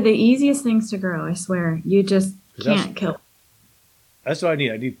 They are the easiest things to grow, I swear. You just can't kill. That's what I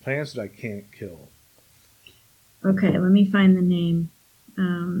need. I need plants that I can't kill. Okay, let me find the name.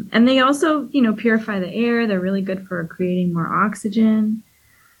 And they also, you know, purify the air. They're really good for creating more oxygen.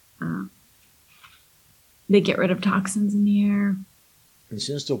 They get rid of toxins in the air. And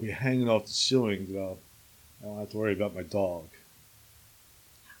since they'll be hanging off the ceiling, I don't have to worry about my dog.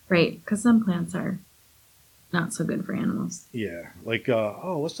 Right, because some plants are not so good for animals. Yeah, like,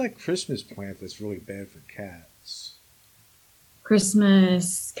 what's that Christmas plant that's really bad for cats?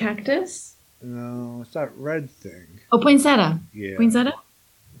 Christmas cactus? No, it's that red thing. Oh, poinsettia. Yeah. Poinsettia?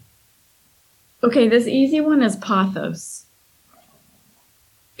 Okay, this easy one is pothos.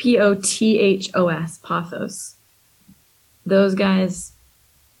 Pothos, pothos. Those guys,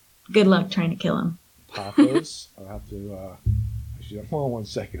 good luck trying to kill them. Pothos? I'll have to, actually, hold on 1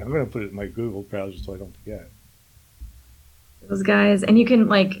 second. I'm going to put it in my Google browser so I don't forget. Those guys, and you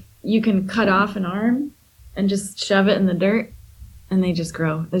can cut off an arm and just shove it in the dirt and they just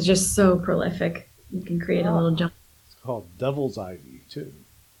grow. It's just so prolific. You can create a little jungle. It's called devil's ivy, too.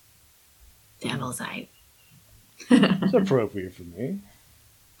 Devil's ivy. It's appropriate for me.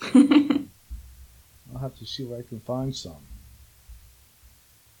 I'll have to see where I can find some.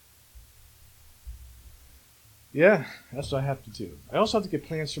 Yeah, that's what I have to do. I also have to get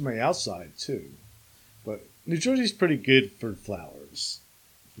plants for my outside, too. But New Jersey's pretty good for flowers,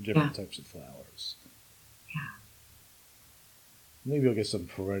 for different types of flowers. Maybe I'll get some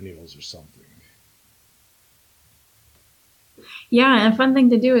perennials or something. Yeah, and a fun thing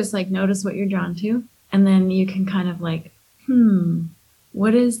to do is like notice what you're drawn to, and then you can kind of like,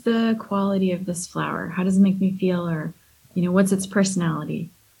 what is the quality of this flower? How does it make me feel? Or, what's its personality?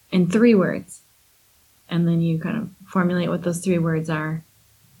 In 3 words. And then you kind of formulate what those 3 words are.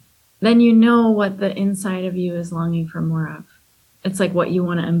 Then you know what the inside of you is longing for more of. It's like what you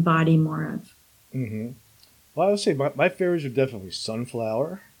want to embody more of. Mm-hmm. Well, I would say my favorites are definitely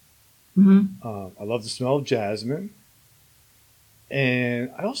sunflower. Mm-hmm. I love the smell of jasmine.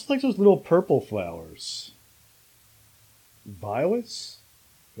 And I also like those little purple flowers. Violets?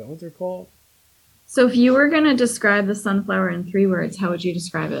 Is that what they're called? So if you were going to describe the sunflower in 3 words, how would you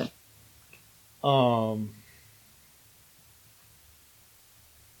describe it? Well,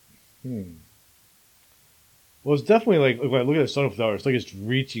 it's definitely like when I look at a sunflower, it's like it's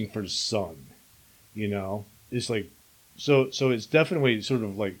reaching for the sun. You know, it's like so it's definitely sort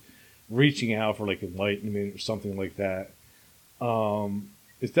of like reaching out for like enlightenment or something like that.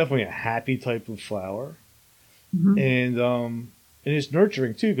 It's definitely a happy type of flower, Mm-hmm. And it's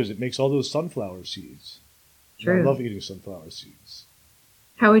nurturing too because it makes all those sunflower seeds. True. I love eating sunflower seeds.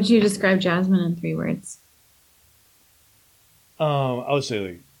 How would you describe jasmine in 3 words? I would say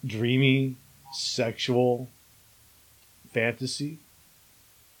like dreamy, sexual, fantasy.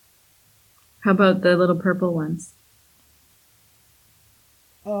 How about the little purple ones?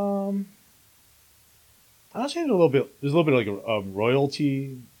 I would say there's a little bit like a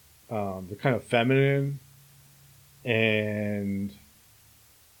royalty. They're kind of feminine and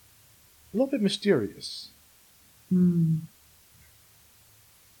a little bit mysterious.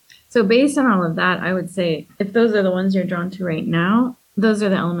 So based on all of that, I would say if those are the ones you're drawn to right now, those are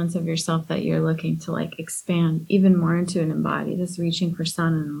the elements of yourself that you're looking to like expand even more into and embody. This reaching for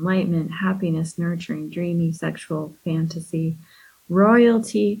sun and enlightenment, happiness, nurturing, dreamy, sexual, fantasy,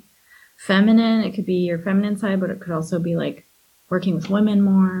 royalty, feminine. It could be your feminine side, but it could also be like working with women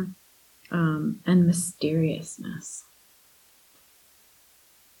more, and mysteriousness.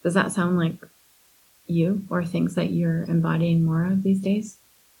 Does that sound like you or things that you're embodying more of these days?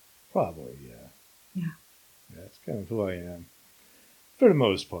 Probably, yeah. Yeah. Yeah, that's kind of who I am, for the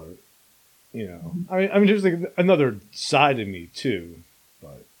most part. You know, I mean, there's like another side of me too,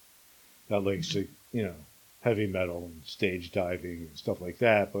 but that likes to, heavy metal and stage diving and stuff like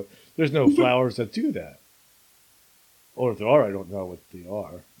that. But there's no flowers that do that, or if there are, I don't know what they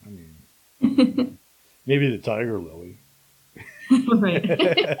are. I mean, maybe the tiger lily. Right.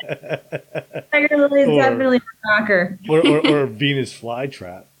 Tiger lily is definitely a rocker. or Venus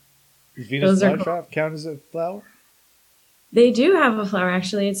flytrap. Does Venus flytrap count as a flower? They do have a flower,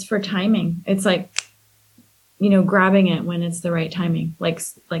 actually. It's for timing. It's like, grabbing it when it's the right timing. Like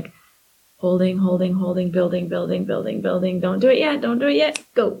holding, building. Don't do it yet.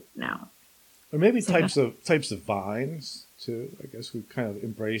 Go now. Or maybe types of vines too. I guess we've kind of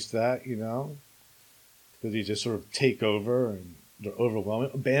embraced that, because you just sort of take over and they're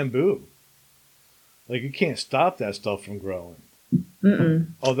overwhelming. Bamboo, like you can't stop that stuff from growing. Mm-mm.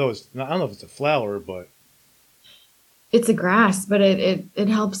 Although I don't know if it's a flower, but it's a grass. But it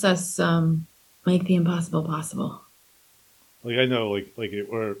helps us make the impossible possible. Like I know,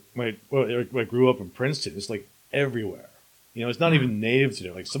 where I grew up in Princeton, it's like everywhere. It's not even native to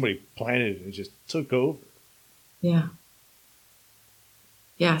there. Like somebody planted it and it just took over. Yeah.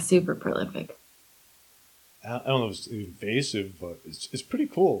 Yeah, super prolific. I don't know if it's invasive, but it's pretty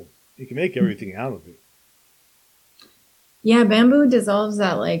cool. You can make everything out of it. Yeah, bamboo dissolves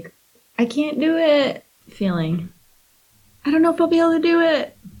that like, I can't do it feeling. I don't know if I'll be able to do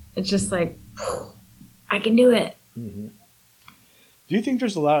it. It's just like, I can do it. Mm-hmm. Do you think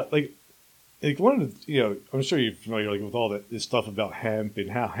there's a lot like one of the, I'm sure you're familiar with all this stuff about hemp and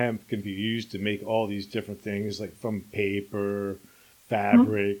how hemp can be used to make all these different things, like from paper,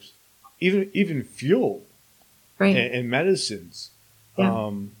 fabrics, even fuel, right, and medicines.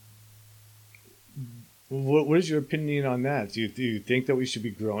 Yeah. What is your opinion on that? Do you think that we should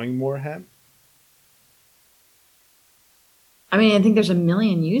be growing more hemp? I mean, I think there's a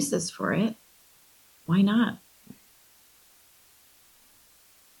million uses for it. Why not?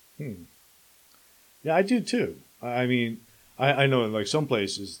 Yeah, I do too. I mean, I know in like some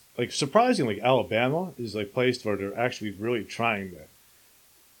places, like surprisingly, Alabama is like a place where they're actually really trying to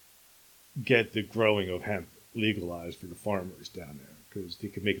get the growing of hemp legalized for the farmers down there because they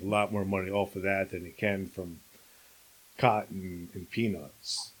can make a lot more money off of that than they can from cotton and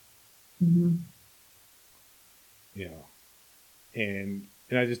peanuts. Mm-hmm. And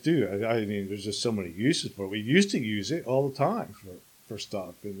I just do. I mean, there's just so many uses for it. We used to use it all the time for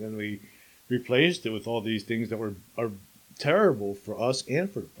stuff, and then we replaced it with all these things that are terrible for us and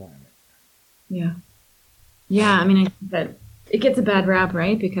for the planet. Yeah. Yeah. I mean, I think that it gets a bad rap,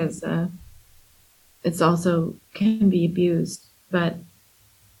 right? Because it's also can be abused, but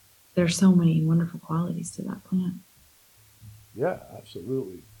there's so many wonderful qualities to that plant. Yeah,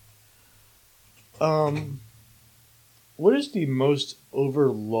 absolutely. Um, what is the most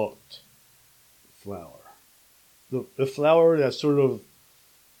overlooked flower? The flower that sort of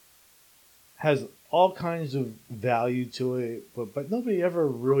has all kinds of value to it, but nobody ever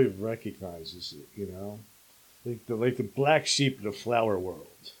really recognizes it. Like the black sheep of the flower world.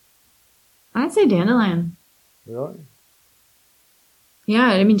 I'd say dandelion. Really? Yeah.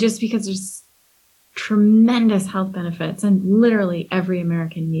 I mean, just because there's tremendous health benefits and literally every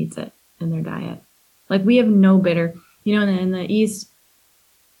American needs it in their diet. Like we have no bitter, in the East,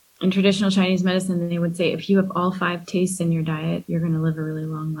 in traditional Chinese medicine, they would say if you have all five tastes in your diet, you're going to live a really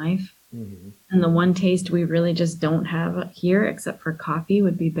long life. Mm-hmm. And the one taste we really just don't have here, except for coffee,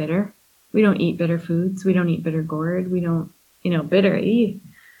 would be bitter. We don't eat bitter foods. We don't eat bitter gourd. We don't, bitter.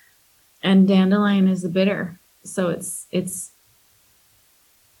 And dandelion is a bitter. So it's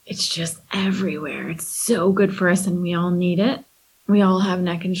just everywhere. It's so good for us and we all need it. We all have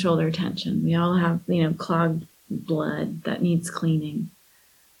neck and shoulder tension. We all have, clogged blood that needs cleaning.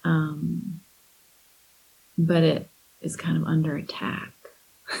 But it is kind of under attack.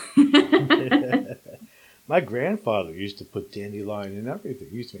 My grandfather used to put dandelion in everything.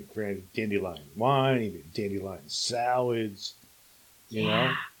 He used to make dandelion wine, he made dandelion salads. You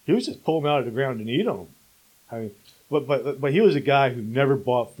know, he was just pull them out of the ground and eat them. I mean, but he was a guy who never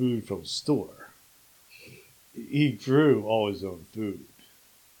bought food from a store. He grew all his own food.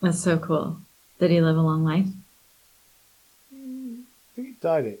 That's so cool. Did he live a long life? I think he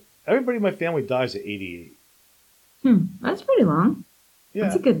died at. Everybody in my family dies at 88. That's pretty long. Yeah,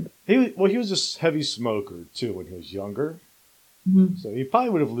 that's a good. He was a heavy smoker too when he was younger. Mm-hmm. So he probably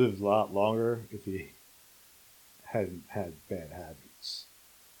would have lived a lot longer if he hadn't had bad habits.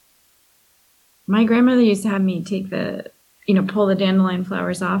 My grandmother used to have me take pull the dandelion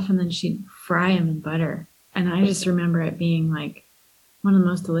flowers off and then she'd fry them in butter. And I just remember it being like one of the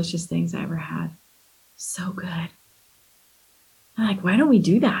most delicious things I ever had. So good. I'm like, why don't we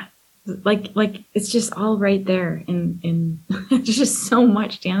do that? Like it's just all right there in there's just so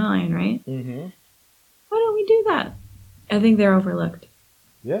much dandelion, right? Mm-hmm. Why don't we do that? I think they're overlooked.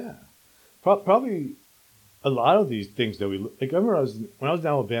 Yeah. Probably a lot of these things that we like. I remember when I was in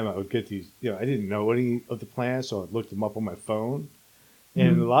Alabama, I would get these. I didn't know any of the plants, so I looked them up on my phone.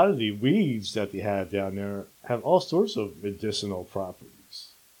 And a lot of the weeds that they have down there have all sorts of medicinal properties.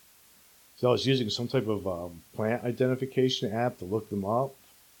 So I was using some type of plant identification app to look them up.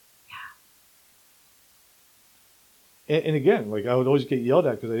 Yeah. And again, like I would always get yelled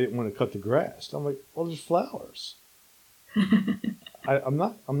at because I didn't want to cut the grass. I'm like, well, there's flowers. I'm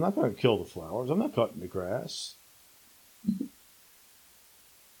not going to kill the flowers. I'm not cutting the grass.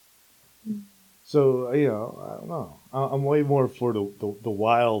 So I don't know. I'm way more for the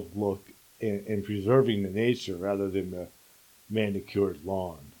wild look and preserving the nature rather than the manicured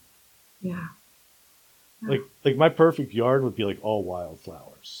lawn. Yeah. Like my perfect yard would be like all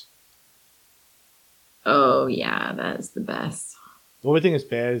wildflowers. Oh yeah, that's the best. The only thing that's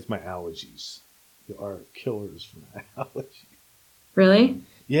bad is my allergies. There are killers for my allergies. Really?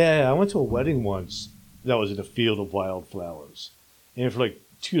 Yeah, I went to a wedding once that was in a field of wildflowers, and for like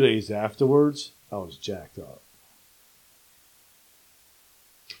 2 days afterwards, I was jacked up.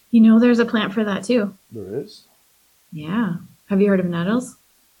 There's a plant for that too. There is? Yeah. Have you heard of nettles?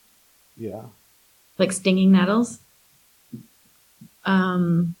 Yeah. Like stinging nettles?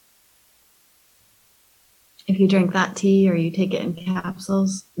 If you drink that tea or you take it in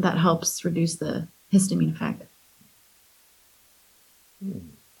capsules, that helps reduce the histamine effect.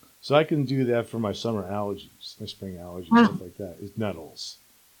 So I can do that for my summer allergies, my spring allergies, stuff like that. It's nettles.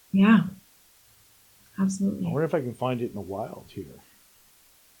 Yeah. Absolutely. I wonder if I can find it in the wild here.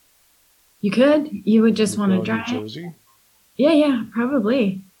 You could. You would just want to dry New Jersey? it. Yeah,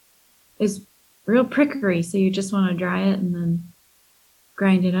 probably. It's real prickery, so you just want to dry it and then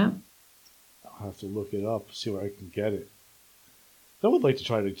grind it up. I'll have to look it up, see where I can get it. I would like to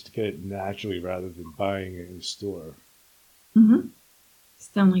try to just get it naturally rather than buying it in the store. Mm-hmm.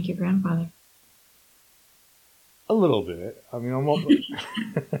 Sound like your grandfather. A little bit. I mean,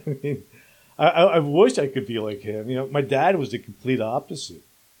 I wish I could be like him. My dad was the complete opposite.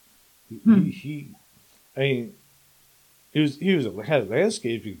 He had a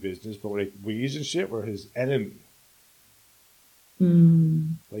landscaping business, but like weeds and shit were his enemy.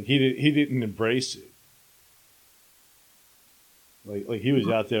 Like he didn't embrace it. Like he was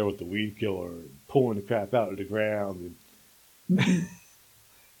out there with the weed killer and pulling the crap out of the ground and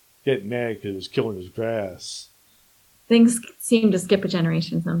Getting mad because it was killing his grass. Things seem to skip a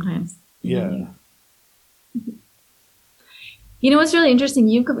generation sometimes. Yeah. You know what's really interesting?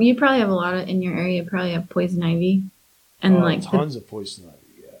 You probably have a lot of in your area. You probably have poison ivy, and like tons of poison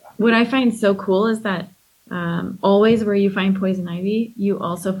ivy. Yeah. What I find so cool is that always where you find poison ivy, you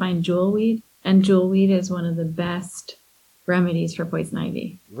also find jewelweed, and jewelweed is one of the best remedies for poison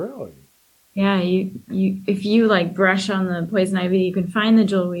ivy. Really? Yeah. You if you like brush on the poison ivy, you can find the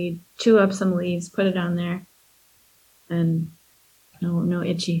jewelweed, chew up some leaves, put it on there, and no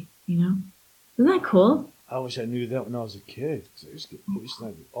itchy. You know, isn't that cool? I wish I knew that when I was a kid, because I used to get poison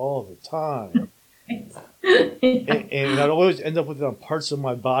ivy all the time. and I'd always end up with it on parts of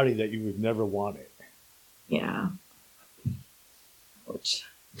my body that you would never want it. Yeah. Ouch.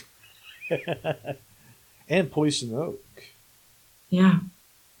 And poison oak. Yeah.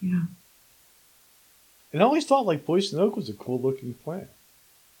 Yeah. And I always thought like poison oak was a cool looking plant.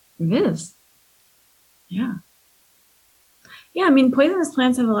 It is. Yeah. Yeah, I mean, poisonous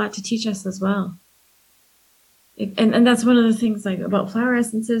plants have a lot to teach us as well. And that's one of the things like about flower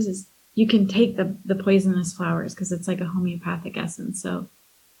essences is you can take the poisonous flowers because it's like a homeopathic essence. So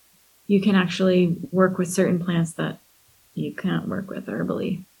you can actually work with certain plants that you can't work with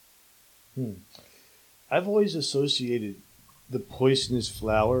herbally. I've always associated the poisonous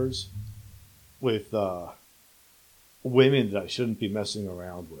flowers with women that I shouldn't be messing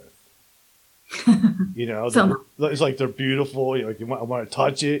around with. You know, it's like they're beautiful. You know, like I want to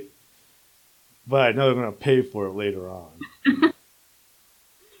touch it. But I know they're going to pay for it later on.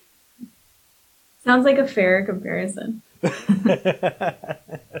 Sounds like a fair comparison.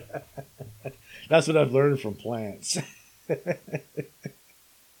 That's what I've learned from plants.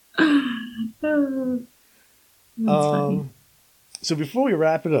 So before we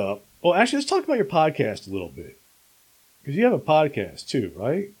wrap it up, well, actually, let's talk about your podcast a little bit. Because you have a podcast too,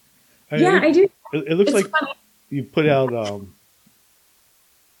 right? I do. It looks like funny. You put out,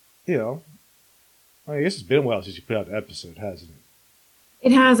 you know, I guess it's been a while since you put out an episode, hasn't it?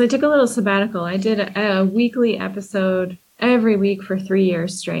 It has. I took a little sabbatical. I did a weekly episode every week for 3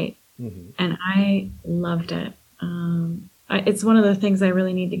 years straight. Mm-hmm. And I loved it. It's one of the things I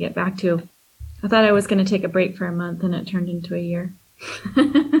really need to get back to. I thought I was going to take a break for a month and it turned into a year.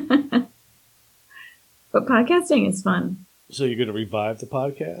 But podcasting is fun. So you're going to revive the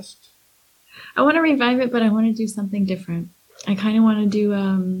podcast? I want to revive it, but I want to do something different. I kind of want to do,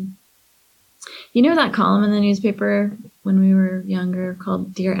 you know that column in the newspaper when we were younger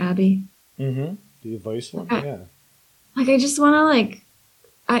called Dear Abby? Mm-hmm. The advice one? Yeah. Like, I just want to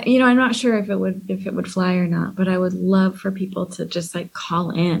I'm not sure if it would fly or not, but I would love for people to just like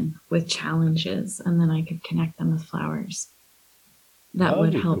call in with challenges and then I could connect them with flowers. That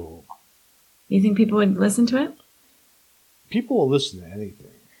would help. Cool. You think people would listen to it? People will listen to anything.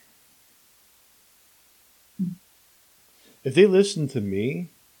 If they listen to me,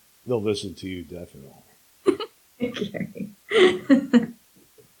 they'll listen to you definitely.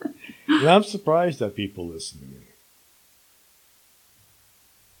 And I'm surprised that people listen to me.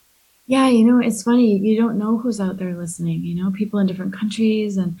 Yeah, it's funny. You don't know who's out there listening, people in different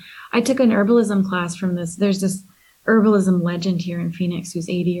countries. And I took an herbalism class from this. There's this herbalism legend here in Phoenix who's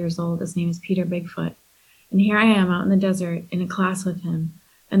 80 years old. His name is Peter Bigfoot. And here I am out in the desert in a class with him.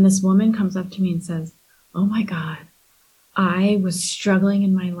 And this woman comes up to me and says, "Oh my God, I was struggling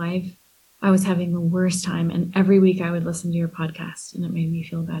in my life. I was having the worst time. And every week I would listen to your podcast and it made me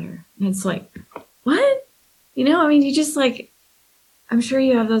feel better." And it's like, what? You just like, I'm sure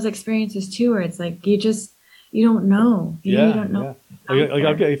you have those experiences too, where it's like, you don't know. You don't know. Yeah.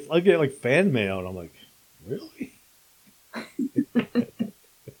 I'll get like fan mail and I'm like, really?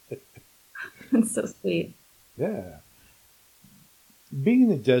 That's so sweet. Yeah. Being in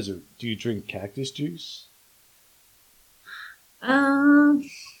the desert, do you drink cactus juice?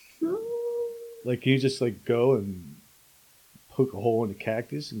 Like, can you just like go and poke a hole in the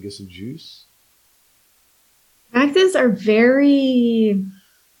cactus and get some juice? Cactus are very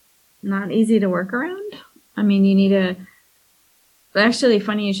not easy to work around. You need actually,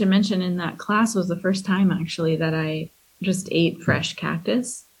 funny you should mention, in that class was the first time actually that I just ate fresh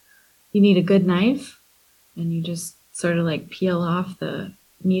cactus. You need a good knife and you just sort of like peel off the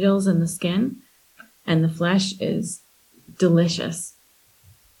needles and the skin, and the flesh is delicious.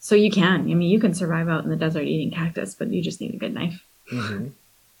 So you can survive out in the desert eating cactus, but you just need a good knife. Mm-hmm.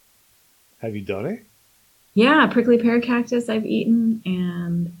 Have you done it? Yeah, prickly pear cactus I've eaten,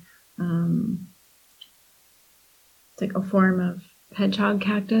 and it's like a form of hedgehog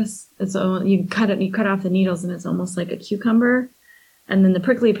cactus. You cut off the needles, and it's almost like a cucumber. And then the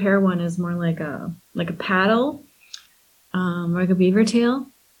prickly pear one is more like a paddle, like a beaver tail.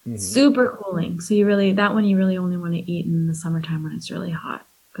 Mm-hmm. Super cooling. So you really only want to eat in the summertime when it's really hot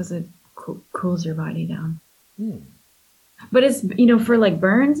because it cools your body down. But it's, for like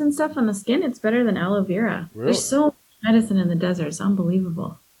burns and stuff on the skin, it's better than aloe vera. Really? There's so much medicine in the desert. It's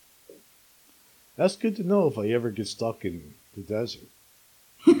unbelievable. That's good to know if I ever get stuck in the desert.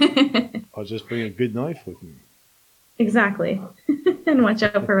 I'll just bring a good knife with me. Exactly. And watch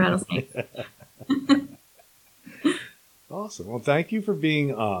out for rattlesnakes. Awesome. Well, thank you for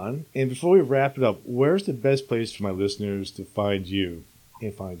being on. And before we wrap it up, where's the best place for my listeners to find you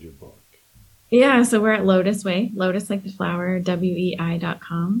and find your book? Yeah, so we're at Lotus Way, Lotus like the flower,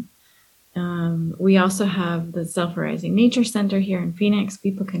 WEI.com. We also have the Self-Arising Nature Center here in Phoenix.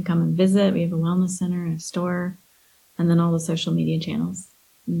 People can come and visit. We have a wellness center and a store, and then all the social media channels.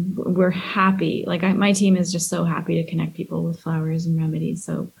 We're happy. My team is just so happy to connect people with flowers and remedies.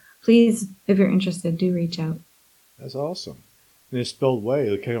 So please, if you're interested, do reach out. That's awesome. And it's spelled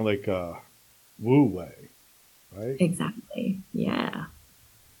way, kind of like Wu Wei, right? Exactly. Yeah.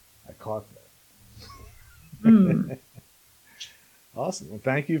 I caught that. Awesome. Well,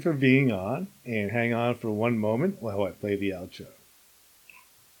 thank you for being on. And hang on for one moment while I play the outro.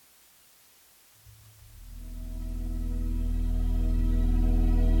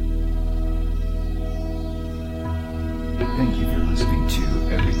 Thank you for listening to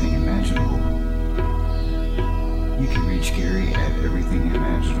Everything Imaginable. You can reach Gary at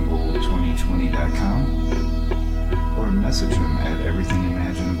everythingimaginable2020.com or message him at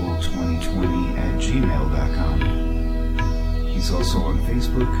everythingimaginable2020@gmail.com. He's also on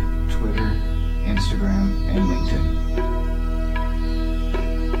Facebook, Twitter, Instagram, and LinkedIn.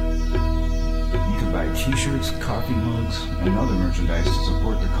 You can buy t-shirts, coffee mugs, and other merchandise to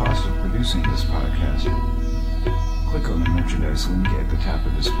support the cost of producing this podcast. Click on the merchandise link at the top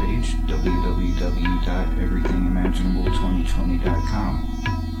of this page, www.everythingimaginable2020.com.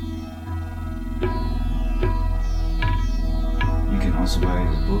 You can also buy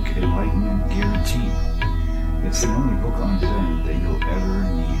his book, Enlightenment Guaranteed. It's the only book on Zen that you'll ever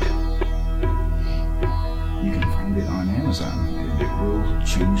need. You can find it on Amazon, and it will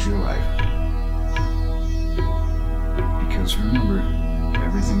change your life. Because remember,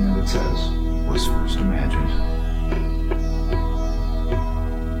 everything that it says was first imagined.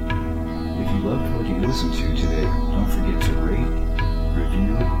 If you loved what you listened to today, don't forget to rate,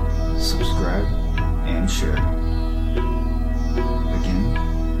 review, subscribe, and share. Again,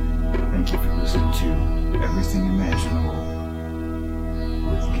 thank you for listening to Everything Imaginable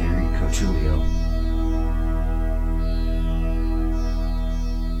with Gary Cochilio.